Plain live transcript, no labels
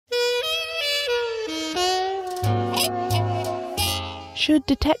should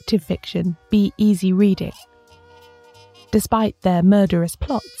detective fiction be easy reading? Despite their murderous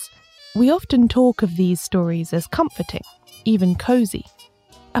plots, we often talk of these stories as comforting, even cosy,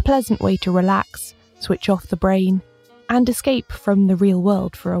 a pleasant way to relax, switch off the brain, and escape from the real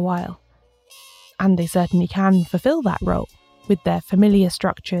world for a while. And they certainly can fulfill that role with their familiar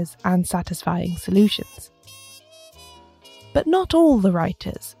structures and satisfying solutions. But not all the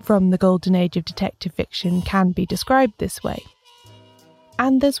writers from the golden age of detective fiction can be described this way.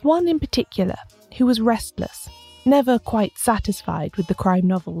 And there's one in particular who was restless, never quite satisfied with the crime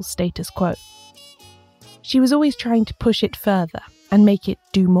novel's status quo. She was always trying to push it further and make it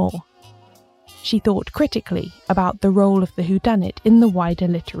do more. She thought critically about the role of the whodunit in the wider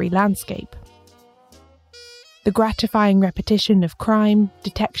literary landscape. The gratifying repetition of crime,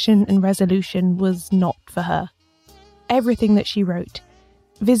 detection and resolution was not for her. Everything that she wrote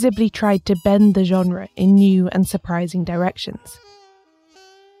visibly tried to bend the genre in new and surprising directions.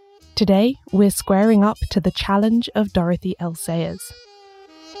 Today, we're squaring up to the challenge of Dorothy L. Sayers.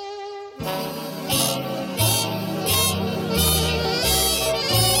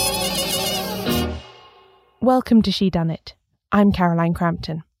 Welcome to Shedunnit. I'm Caroline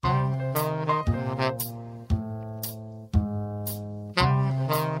Crampton.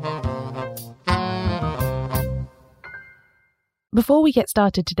 Before we get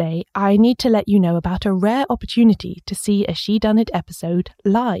started today, I need to let you know about a rare opportunity to see a Shedunnit episode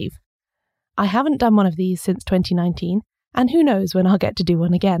live. I haven't done one of these since 2019, and who knows when I'll get to do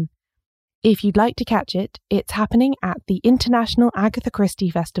one again. If you'd like to catch it, it's happening at the International Agatha Christie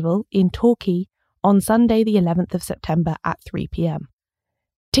Festival in Torquay on Sunday the 11th of September at 3 p.m.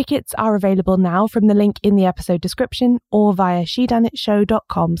 Tickets are available now from the link in the episode description or via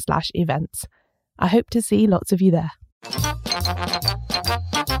shedunnitshow.com/events. I hope to see lots of you there.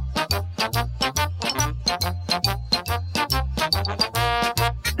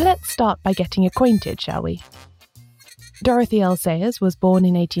 Let's start by getting acquainted, shall we? Dorothy L. Sayers was born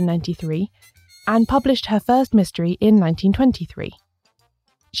in 1893 and published her first mystery in 1923.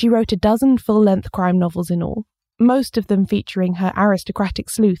 She wrote a dozen full-length crime novels in all, most of them featuring her aristocratic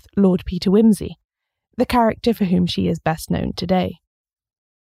sleuth, Lord Peter Wimsey, the character for whom she is best known today.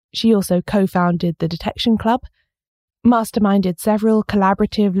 She also co-founded the Detection Club, masterminded several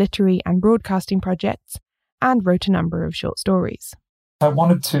collaborative literary and broadcasting projects, and wrote a number of short stories. I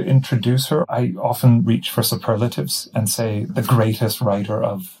wanted to introduce her. I often reach for superlatives and say the greatest writer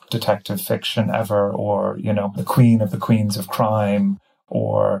of detective fiction ever, or, the queen of the queens of crime.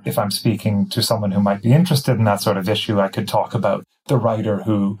 Or if I'm speaking to someone who might be interested in that sort of issue, I could talk about the writer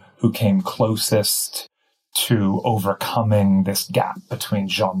who came closest to overcoming this gap between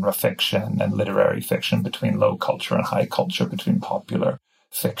genre fiction and literary fiction, between low culture and high culture, between popular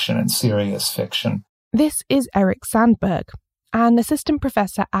fiction and serious fiction. This is Eric Sandberg, an assistant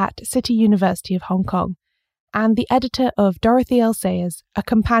professor at City University of Hong Kong, and the editor of Dorothy L. Sayers, A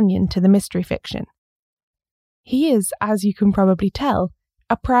Companion to the Mystery Fiction. He is, as you can probably tell,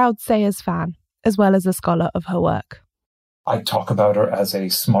 a proud Sayers fan, as well as a scholar of her work. I talk about her as a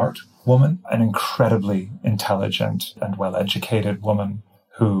smart woman, an incredibly intelligent and well-educated woman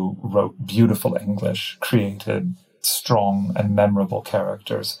who wrote beautiful English, created strong and memorable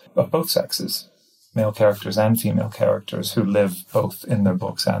characters of both sexes, male characters and female characters who live both in their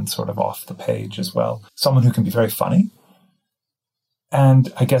books and sort of off the page as well. Someone who can be very funny.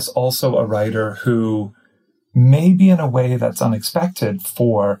 And I guess also a writer who, maybe in a way that's unexpected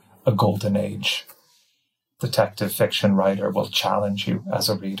for a golden age detective fiction writer, will challenge you as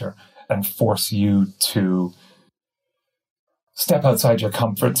a reader and force you to step outside your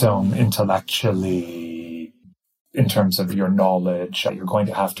comfort zone intellectually. In terms of your knowledge, you're going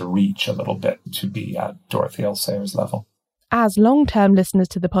to have to reach a little bit to be at Dorothy L. Sayers' level. As long-term listeners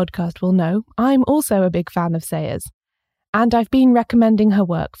to the podcast will know, I'm also a big fan of Sayers, and I've been recommending her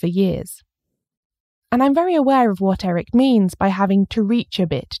work for years. And I'm very aware of what Eric means by having to reach a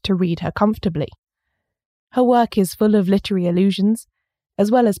bit to read her comfortably. Her work is full of literary allusions,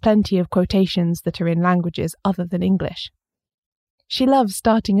 as well as plenty of quotations that are in languages other than English. She loves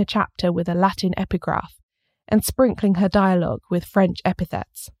starting a chapter with a Latin epigraph and sprinkling her dialogue with French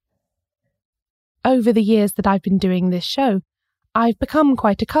epithets. Over the years that I've been doing this show, I've become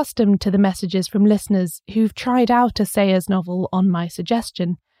quite accustomed to the messages from listeners who've tried out a Sayers novel on my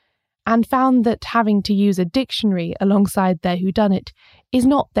suggestion, and found that having to use a dictionary alongside their whodunit is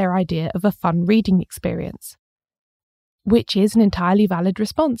not their idea of a fun reading experience. Which is an entirely valid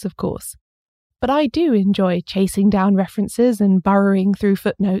response, of course. But I do enjoy chasing down references and burrowing through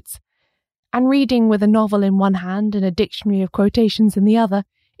footnotes, and reading with a novel in one hand and a dictionary of quotations in the other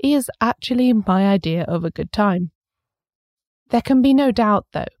is actually my idea of a good time. There can be no doubt,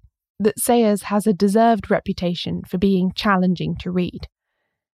 though, that Sayers has a deserved reputation for being challenging to read,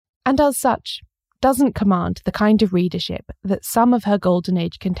 and as such, doesn't command the kind of readership that some of her Golden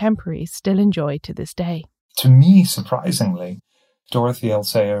Age contemporaries still enjoy to this day. To me, surprisingly, Dorothy L.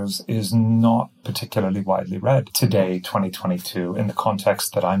 Sayers is not particularly widely read today, 2022, in the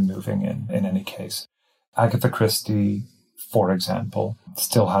context that I'm moving in any case. Agatha Christie, for example,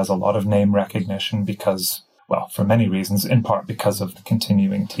 still has a lot of name recognition because, well, for many reasons, in part because of the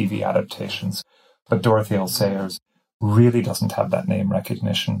continuing TV adaptations. But Dorothy L. Sayers really doesn't have that name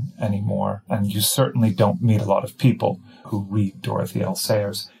recognition anymore. And you certainly don't meet a lot of people who read Dorothy L.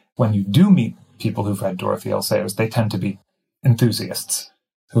 Sayers. When you do meet people who've read Dorothy L. Sayers, they tend to be enthusiasts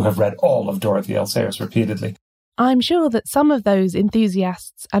who have read all of Dorothy L. Sayers repeatedly. I'm sure that some of those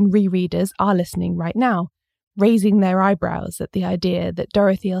enthusiasts and rereaders are listening right now, raising their eyebrows at the idea that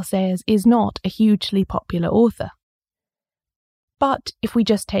Dorothy L. Sayers is not a hugely popular author. But if we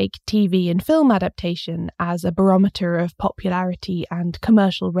just take TV and film adaptation as a barometer of popularity and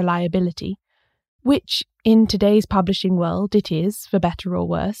commercial reliability, which in today's publishing world it is, for better or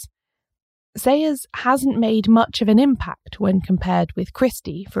worse, Sayers hasn't made much of an impact when compared with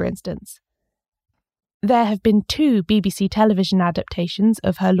Christie, for instance. There have been 2 BBC television adaptations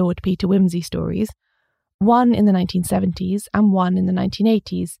of her Lord Peter Wimsey stories, one in the 1970s and one in the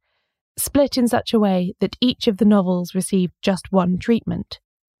 1980s, split in such a way that each of the novels received just one treatment.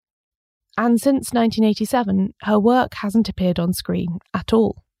 And since 1987, her work hasn't appeared on screen at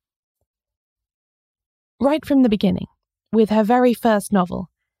all. Right from the beginning, with her very first novel,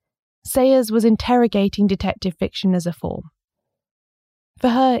 Sayers was interrogating detective fiction as a form. For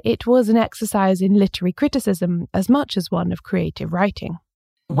her, it was an exercise in literary criticism as much as one of creative writing.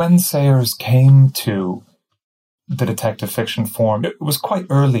 When Sayers came to the detective fiction form, it was quite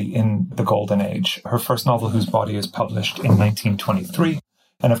early in the Golden Age. Her first novel, Whose Body Is published in 1923,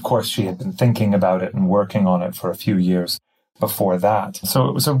 and of course she had been thinking about it and working on it for a few years before that. So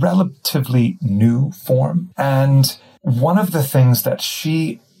it was a relatively new form, and one of the things that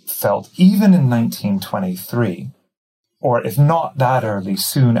she felt, even in 1923, or if not that early,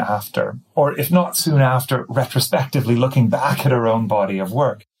 soon after, or if not soon after, retrospectively looking back at her own body of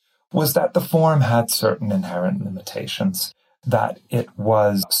work, was that the form had certain inherent limitations, that it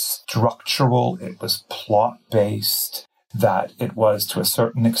was structural, it was plot-based, that it was to a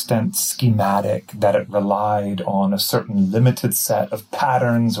certain extent schematic, that it relied on a certain limited set of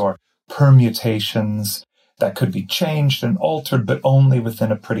patterns or permutations that could be changed and altered, but only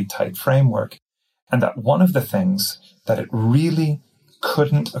within a pretty tight framework. And that one of the things that it really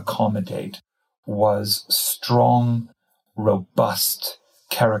couldn't accommodate was strong, robust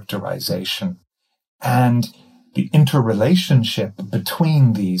characterization and the interrelationship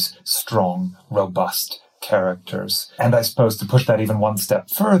between these strong, robust characters. And I suppose to push that even one step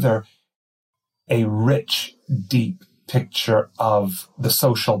further, a rich, deep picture of the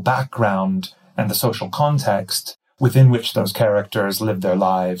social background and the social context within which those characters live their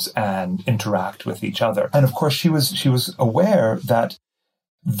lives and interact with each other. And of course, she was aware that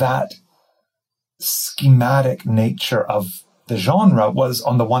that schematic nature of the genre was,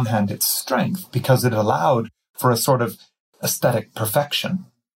 on the one hand, its strength, because it allowed for a sort of aesthetic perfection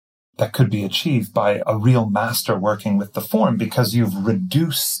that could be achieved by a real master working with the form, because you've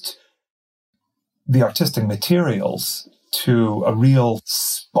reduced the artistic materials to a real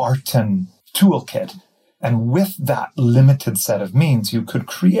Spartan toolkit. And with that limited set of means, you could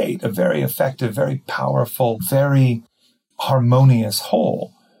create a very effective, very powerful, very harmonious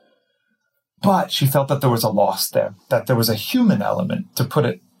whole. But she felt that there was a loss there, that there was a human element, to put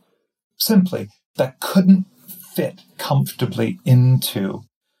it simply, that couldn't fit comfortably into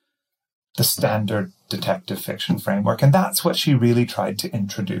the standard detective fiction framework. And that's what she really tried to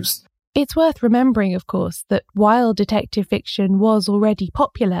introduce. It's worth remembering, of course, that while detective fiction was already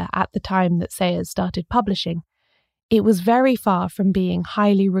popular at the time that Sayers started publishing, it was very far from being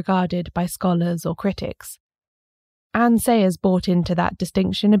highly regarded by scholars or critics. Anne Sayers bought into that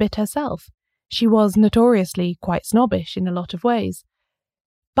distinction a bit herself. She was notoriously quite snobbish in a lot of ways.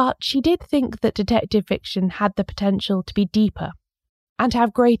 But she did think that detective fiction had the potential to be deeper and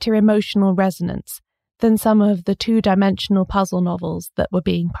have greater emotional resonance than some of the two-dimensional puzzle novels that were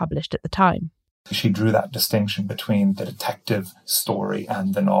being published at the time. She drew that distinction between the detective story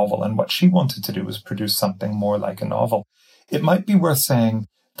and the novel, and what she wanted to do was produce something more like a novel. It might be worth saying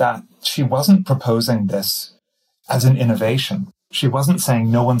that she wasn't proposing this as an innovation. She wasn't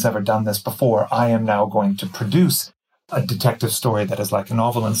saying, no one's ever done this before, I am now going to produce a detective story that is like a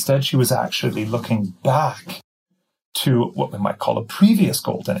novel. Instead, she was actually looking back to what we might call a previous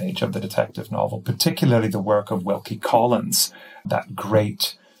golden age of the detective novel, particularly the work of Wilkie Collins, that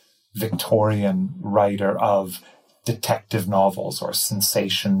great Victorian writer of detective novels or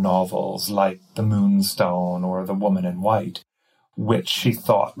sensation novels like The Moonstone or The Woman in White, which she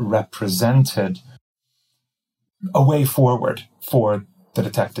thought represented a way forward for the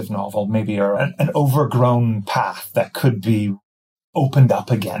detective novel, maybe an overgrown path that could be opened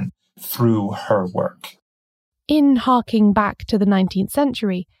up again through her work. In harking back to the 19th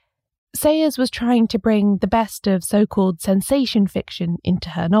century, Sayers was trying to bring the best of so-called sensation fiction into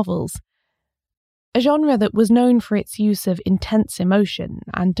her novels, a genre that was known for its use of intense emotion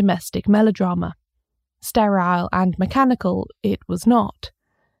and domestic melodrama. Sterile and mechanical, it was not.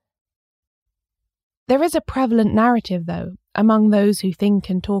 There is a prevalent narrative, though, among those who think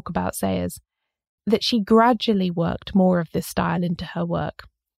and talk about Sayers, that she gradually worked more of this style into her work,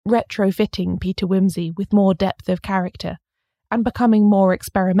 retrofitting Peter Wimsey with more depth of character, and becoming more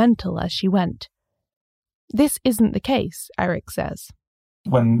experimental as she went. This isn't the case, Eric says.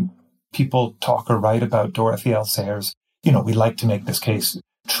 When people talk or write about Dorothy L. Sayers, we like to make this case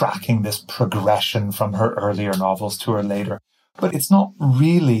tracking this progression from her earlier novels to her later. But it's not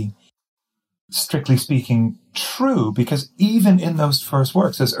really, strictly speaking, true, because even in those first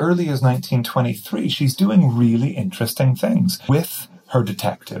works, as early as 1923, she's doing really interesting things with her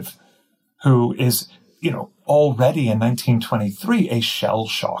detective, who is, already in 1923, a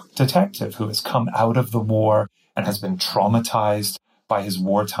shell-shocked detective who has come out of the war and has been traumatized by his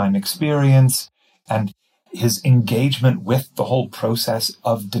wartime experience, and his engagement with the whole process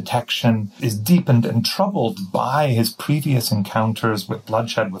of detection is deepened and troubled by his previous encounters with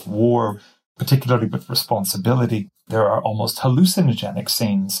bloodshed, with war, particularly with responsibility. There are almost hallucinogenic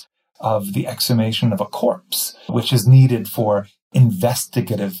scenes of the exhumation of a corpse, which is needed for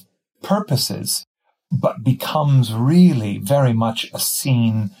investigative purposes, but becomes really very much a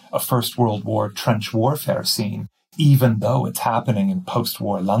scene, a First World War trench warfare scene, even though it's happening in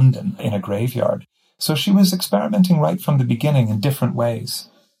post-war London in a graveyard. So she was experimenting right from the beginning in different ways.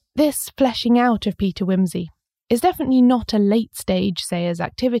 This fleshing out of Peter Wimsey is definitely not a late-stage Sayers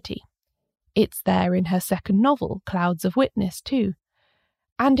activity. It's there in her second novel, Clouds of Witness, too.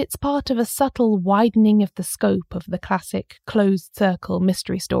 And it's part of a subtle widening of the scope of the classic closed-circle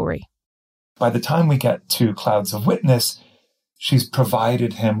mystery story. By the time we get to Clouds of Witness, she's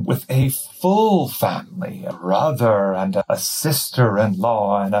provided him with a full family, a brother and a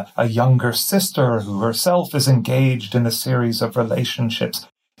sister-in-law and a younger sister who herself is engaged in a series of relationships,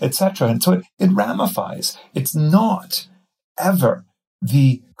 etc. And so it ramifies. It's not ever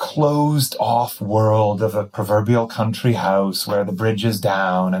the closed-off world of a proverbial country house where the bridge is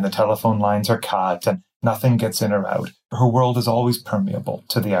down and the telephone lines are cut and nothing gets in or out. Her world is always permeable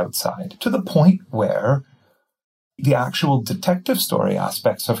to the outside, to the point where the actual detective story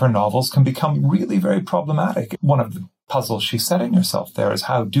aspects of her novels can become really very problematic. One of the puzzles she's setting herself there is,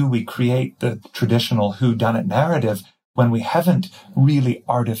 how do we create the traditional whodunit narrative when we haven't really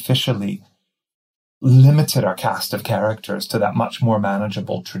artificially limited our cast of characters to that much more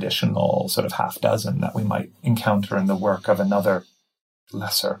manageable traditional sort of half dozen that we might encounter in the work of another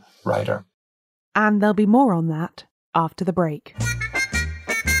lesser writer. And there'll be more on that after the break.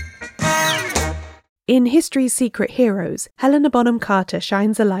 In History's Secret Heroes, Helena Bonham Carter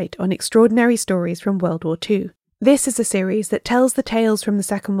shines a light on extraordinary stories from World War II. This is a series that tells the tales from the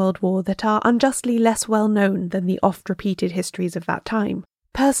Second World War that are unjustly less well known than the oft-repeated histories of that time.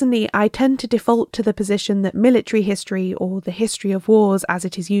 Personally, I tend to default to the position that military history, or the history of wars as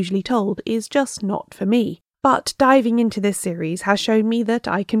it is usually told, is just not for me. But diving into this series has shown me that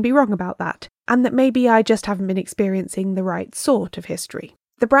I can be wrong about that, and that maybe I just haven't been experiencing the right sort of history.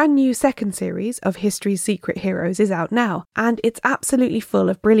 The brand new second series of History's Secret Heroes is out now, and it's absolutely full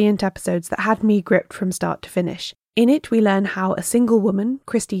of brilliant episodes that had me gripped from start to finish. In it, we learn how a single woman,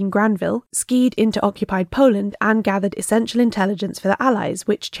 Christine Granville, skied into occupied Poland and gathered essential intelligence for the Allies,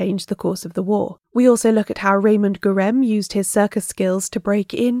 which changed the course of the war. We also look at how Raymond Gurem used his circus skills to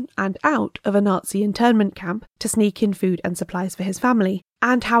break in and out of a Nazi internment camp to sneak in food and supplies for his family,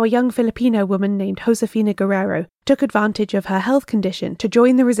 and how a young Filipino woman named Josefina Guerrero took advantage of her health condition to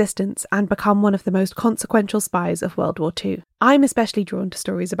join the resistance and become one of the most consequential spies of World War II. I'm especially drawn to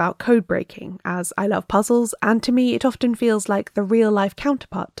stories about code breaking, as I love puzzles, and to me it often feels like the real-life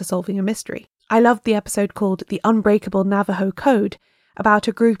counterpart to solving a mystery. I loved the episode called The Unbreakable Navajo Code, about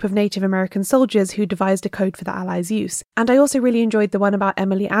a group of Native American soldiers who devised a code for the Allies' use. And I also really enjoyed the one about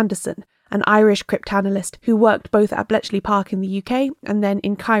Emily Anderson, an Irish cryptanalyst who worked both at Bletchley Park in the UK and then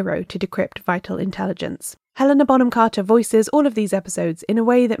in Cairo to decrypt vital intelligence. Helena Bonham Carter voices all of these episodes in a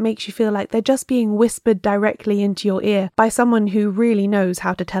way that makes you feel like they're just being whispered directly into your ear by someone who really knows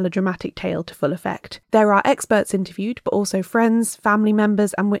how to tell a dramatic tale to full effect. There are experts interviewed, but also friends, family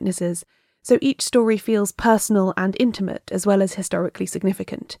members, and witnesses, so each story feels personal and intimate as well as historically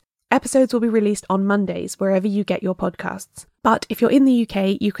significant. Episodes will be released on Mondays wherever you get your podcasts. But if you're in the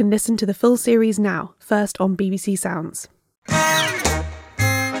UK, you can listen to the full series now, first on BBC Sounds.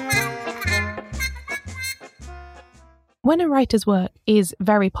 When a writer's work is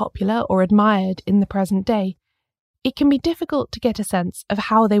very popular or admired in the present day, it can be difficult to get a sense of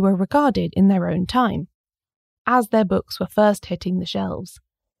how they were regarded in their own time, as their books were first hitting the shelves.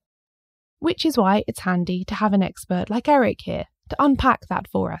 Which is why it's handy to have an expert like Eric here to unpack that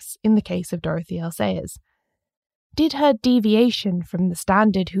for us in the case of Dorothy L. Sayers. Did her deviation from the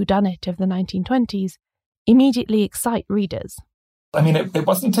standard whodunit of the 1920s immediately excite readers? I mean, it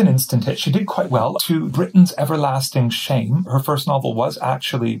wasn't an instant hit. She did quite well. To Britain's everlasting shame, her first novel was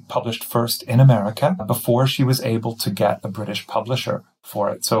actually published first in America before she was able to get a British publisher for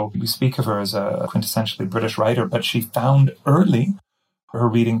it. So we speak of her as a quintessentially British writer, but she found early her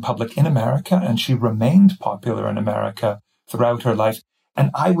reading public in America, and she remained popular in America throughout her life.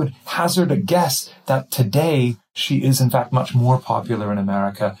 And I would hazard a guess that today she is in fact much more popular in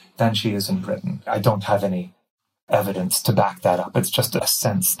America than she is in Britain. I don't have any evidence to back that up. It's just a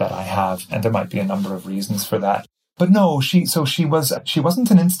sense that I have, and there might be a number of reasons for that. But no, she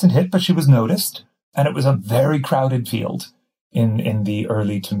wasn't an instant hit, but she was noticed, and it was a very crowded field in the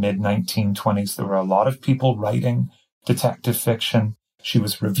early to mid 1920s. There were a lot of people writing detective fiction. She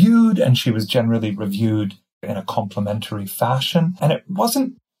was reviewed, and she was generally reviewed in a complimentary fashion. And it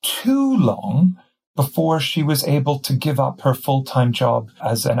wasn't too long before she was able to give up her full-time job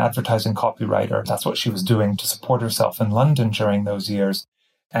as an advertising copywriter. That's what she was doing to support herself in London during those years.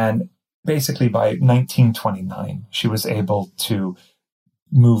 And basically by 1929, she was able to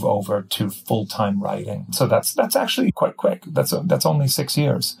move over to full-time writing. So that's actually quite quick. That's only 6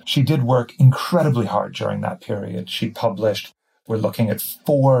 years. She did work incredibly hard during that period. She published, we're looking at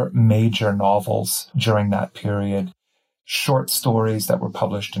 4 major novels during that period. Short stories that were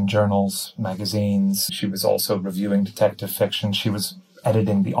published in journals, magazines. She was also reviewing detective fiction. She was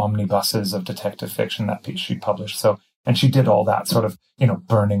editing the omnibuses of detective fiction that she published. And she did all that sort of,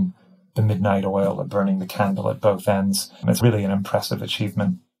 burning the midnight oil, burning the candle at both ends. It's really an impressive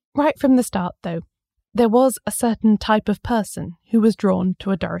achievement. Right from the start, though, there was a certain type of person who was drawn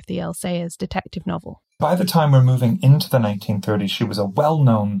to a Dorothy L. Sayers detective novel. By the time we're moving into the 1930s, she was a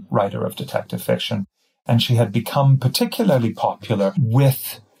well-known writer of detective fiction. And she had become particularly popular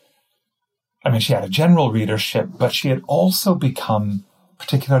she had a general readership, but she had also become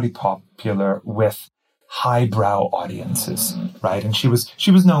particularly popular with highbrow audiences, right? And she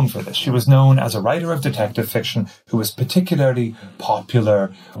was known for this. She was known as a writer of detective fiction who was particularly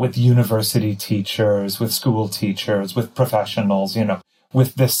popular with university teachers, with school teachers, with professionals,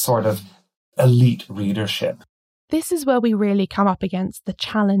 with this sort of elite readership. This is where we really come up against the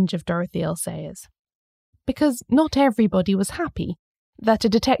challenge of Dorothy L. Sayers. Because not everybody was happy that a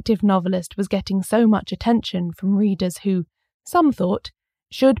detective novelist was getting so much attention from readers who, some thought,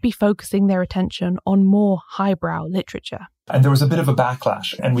 should be focusing their attention on more highbrow literature. And there was a bit of a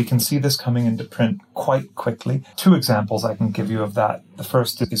backlash, and we can see this coming into print quite quickly. 2 examples I can give you of that. The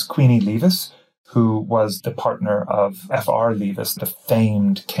first is Queenie Leavis, who was the partner of F.R. Leavis, the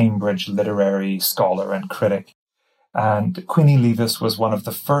famed Cambridge literary scholar and critic. And Queenie Leavis was one of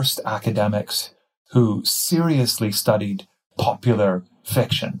the first academics who seriously studied popular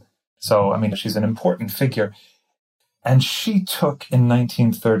fiction. So, she's an important figure. And she took, in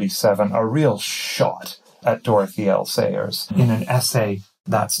 1937, a real shot at Dorothy L. Sayers in an essay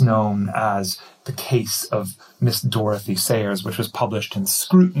that's known as The Case of Miss Dorothy Sayers, which was published in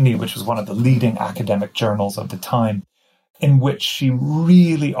Scrutiny, which was one of the leading academic journals of the time, in which she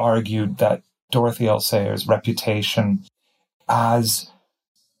really argued that Dorothy L. Sayers' reputation as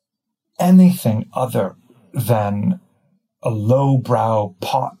anything other than a lowbrow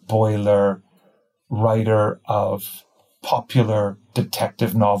potboiler writer of popular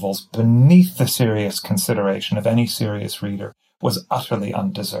detective novels beneath the serious consideration of any serious reader was utterly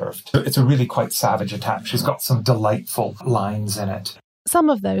undeserved. It's a really quite savage attack. She's got some delightful lines in it. Some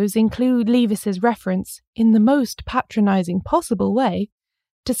of those include Leavis's reference, in the most patronising possible way,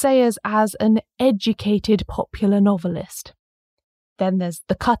 to Sayers as an educated popular novelist. Then there's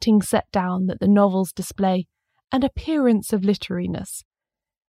the cutting set down that the novels display an appearance of literariness,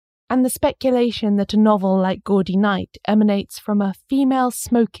 and the speculation that a novel like Gaudy Night emanates from a female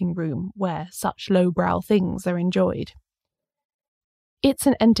smoking room where such lowbrow things are enjoyed. It's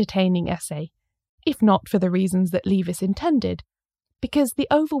an entertaining essay, if not for the reasons that Leavis intended, because the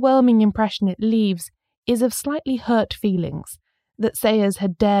overwhelming impression it leaves is of slightly hurt feelings that Sayers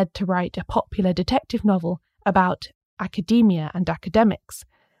had dared to write a popular detective novel about academia and academics,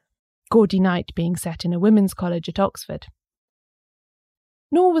 Gaudy Night being set in a women's college at Oxford.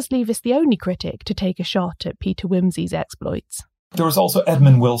 Nor was Leavis the only critic to take a shot at Peter Wimsey's exploits. There was also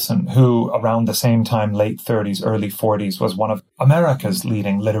Edmund Wilson, who around the same time, late 30s, early 40s, was one of America's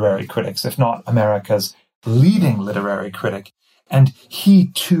leading literary critics, if not America's leading literary critic. And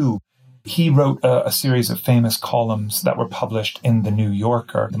he wrote a series of famous columns that were published in The New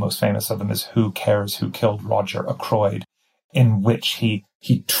Yorker. The most famous of them is Who Cares Who Killed Roger Ackroyd, in which he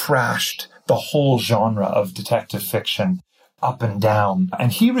trashed the whole genre of detective fiction up and down.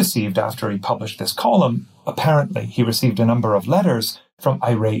 And he received, after he published this column, apparently he received a number of letters from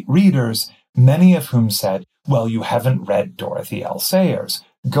irate readers, many of whom said, well, you haven't read Dorothy L. Sayers.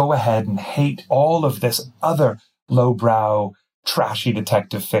 Go ahead and hate all of this other lowbrow, trashy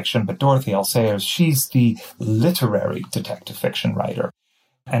detective fiction, but Dorothy L. Sayers, she's the literary detective fiction writer.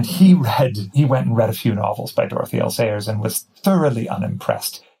 And he went and read a few novels by Dorothy L. Sayers and was thoroughly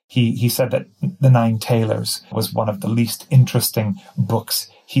unimpressed. He said that The Nine Tailors was one of the least interesting books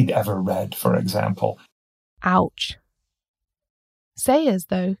he'd ever read, for example. Ouch. Sayers,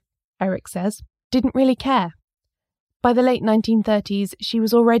 though, Eric says, didn't really care. By the late 1930s, she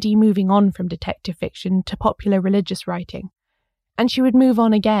was already moving on from detective fiction to popular religious writing, and she would move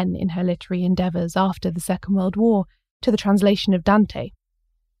on again in her literary endeavours after the Second World War to the translation of Dante.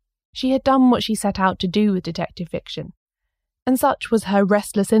 She had done what she set out to do with detective fiction, and such was her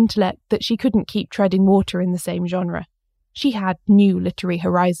restless intellect that she couldn't keep treading water in the same genre. She had new literary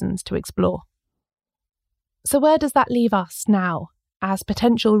horizons to explore. So where does that leave us now, as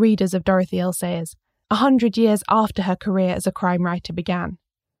potential readers of Dorothy L. Sayers, 100 years after her career as a crime writer began?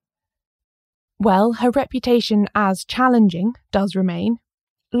 Well, her reputation as challenging does remain,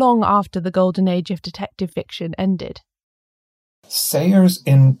 long after the golden age of detective fiction ended. Sayers,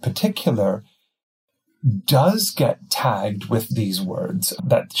 in particular, does get tagged with these words,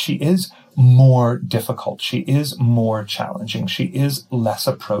 that she is more difficult, she is more challenging, she is less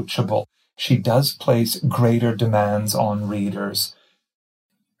approachable, she does place greater demands on readers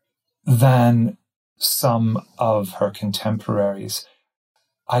than some of her contemporaries.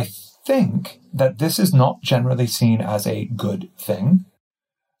 I think that this is not generally seen as a good thing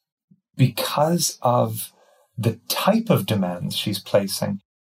because of the type of demands she's placing.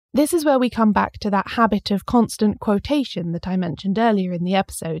 This is where we come back to that habit of constant quotation that I mentioned earlier in the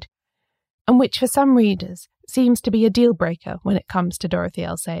episode, and which for some readers seems to be a deal breaker when it comes to Dorothy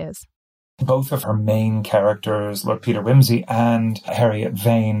L. Sayers. Both of her main characters, Lord Peter Wimsey and Harriet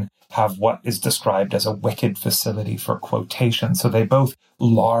Vane, have what is described as a wicked facility for quotation. So they both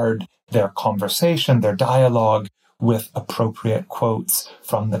lard their conversation, their dialogue, with appropriate quotes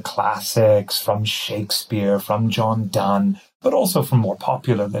from the classics, from Shakespeare, from John Donne, but also from more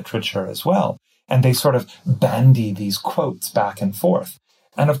popular literature as well. And they sort of bandy these quotes back and forth.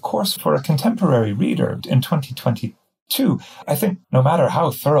 And of course, for a contemporary reader in 2022, I think no matter how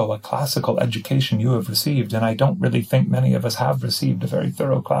thorough a classical education you have received, and I don't really think many of us have received a very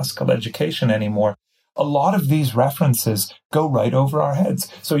thorough classical education anymore, a lot of these references go right over our heads.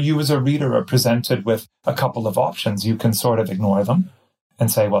 So you as a reader are presented with a couple of options. You can sort of ignore them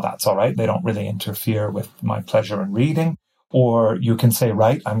and say, well, that's all right. They don't really interfere with my pleasure in reading. Or you can say,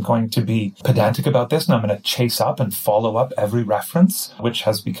 right, I'm going to be pedantic about this and I'm going to chase up and follow up every reference, which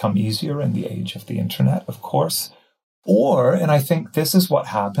has become easier in the age of the internet, of course. Or, and I think this is what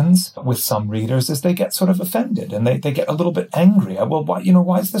happens with some readers, is they get sort of offended and they get a little bit angry. Well,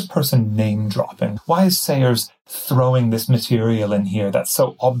 why is this person name dropping? Why is Sayers throwing this material in here that's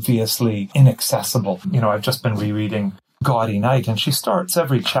so obviously inaccessible? I've just been rereading Gaudy Night, and she starts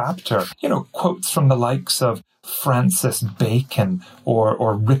every chapter, quotes from the likes of Francis Bacon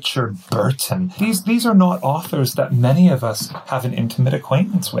or Richard Burton. These are not authors that many of us have an intimate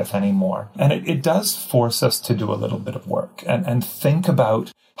acquaintance with anymore. And it does force us to do a little bit of work and think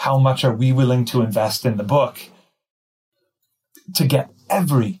about how much are we willing to invest in the book to get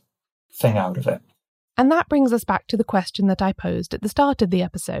everything out of it. And that brings us back to the question that I posed at the start of the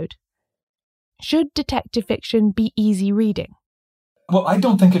episode. Should detective fiction be easy reading? Well, I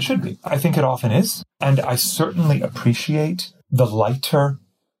don't think it should be. I think it often is. And I certainly appreciate the lighter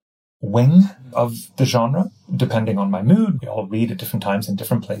wing of the genre, depending on my mood. We all read at different times in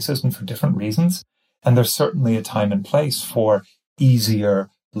different places and for different reasons. And there's certainly a time and place for easier,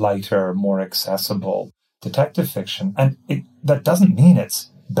 lighter, more accessible detective fiction. And that doesn't mean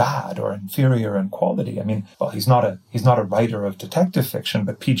it's bad or inferior in quality. I mean, well, he's not a writer of detective fiction,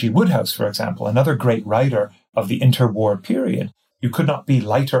 but P.G. Wodehouse, for example, another great writer of the interwar period. You could not be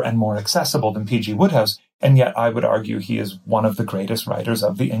lighter and more accessible than P.G. Wodehouse, and yet I would argue he is one of the greatest writers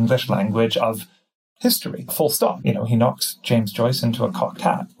of the English language of history, full stop. You know, he knocks James Joyce into a cocked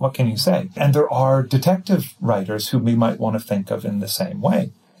hat. What can you say? And there are detective writers who we might want to think of in the same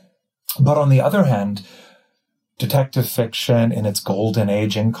way. But on the other hand, detective fiction in its golden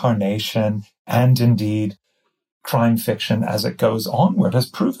age incarnation, and indeed crime fiction as it goes onward, has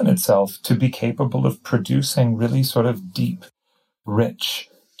proven itself to be capable of producing really sort of deep, rich,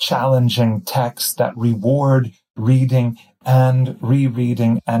 challenging texts that reward reading and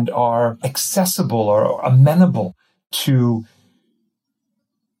rereading and are accessible or amenable to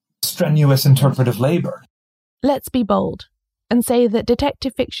strenuous interpretive labor. Let's be bold and say that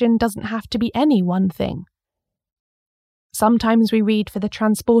detective fiction doesn't have to be any one thing. Sometimes we read for the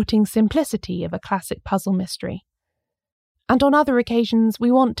transporting simplicity of a classic puzzle mystery. And on other occasions,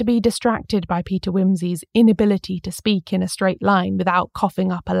 we want to be distracted by Peter Wimsey's inability to speak in a straight line without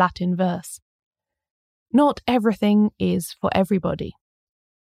coughing up a Latin verse. Not everything is for everybody.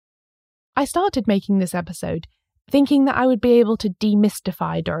 I started making this episode thinking that I would be able to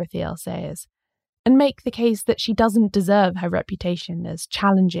demystify Dorothy L. Sayers and make the case that she doesn't deserve her reputation as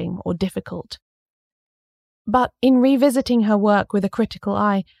challenging or difficult. But in revisiting her work with a critical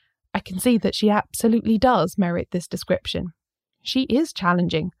eye, I can see that she absolutely does merit this description. She is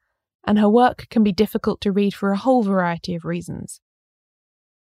challenging, and her work can be difficult to read for a whole variety of reasons.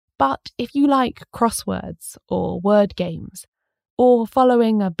 But if you like crosswords or word games, or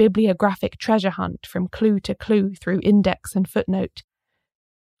following a bibliographic treasure hunt from clue to clue through index and footnote,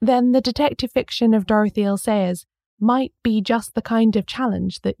 then the detective fiction of Dorothy L. Sayers might be just the kind of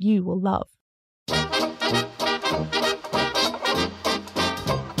challenge that you will love.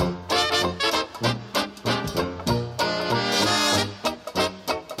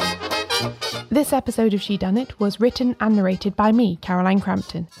 This episode of Shedunnit was written and narrated by me, Caroline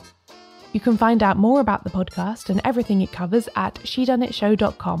Crampton. You can find out more about the podcast and everything it covers at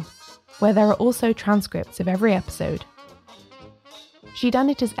shedunnitshow.com, where there are also transcripts of every episode.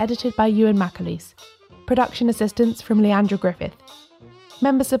 Shedunnit is edited by Ewan McAleese, production assistance from Leandra Griffith,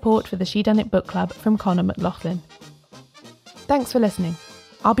 member support for the Shedunnit Book Club from Connor McLaughlin. Thanks for listening.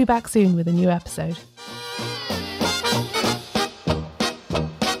 I'll be back soon with a new episode.